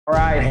All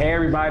right, hey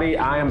everybody,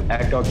 I am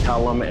Echo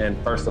Kellum, and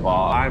first of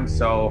all, I'm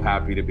so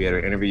happy to be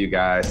able to interview you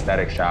guys.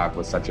 Static Shock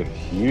was such a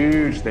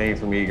huge thing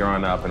for me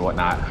growing up and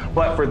whatnot.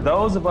 But for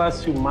those of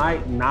us who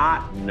might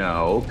not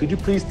know, could you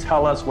please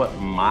tell us what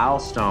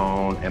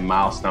Milestone and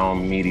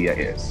Milestone Media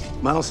is?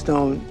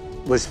 Milestone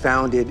was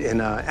founded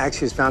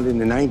actually was founded in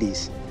the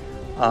 90s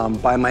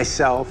by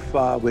myself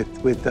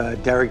with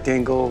Derek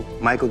Dingle,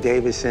 Michael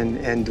Davis,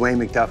 and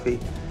Dwayne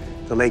McDuffie.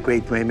 The late,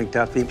 great Dwayne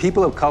McDuffie.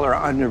 People of color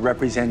are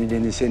underrepresented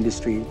in this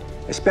industry,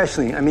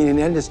 especially, in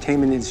the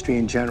entertainment industry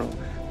in general,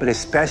 but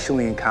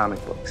especially in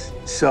comic books.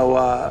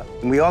 So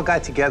we all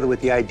got together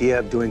with the idea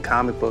of doing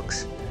comic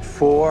books.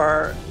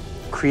 For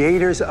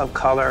creators of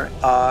color,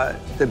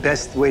 the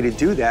best way to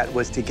do that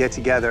was to get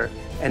together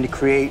and to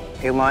create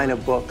a line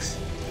of books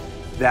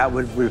that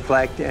would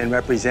reflect and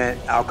represent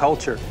our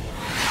culture.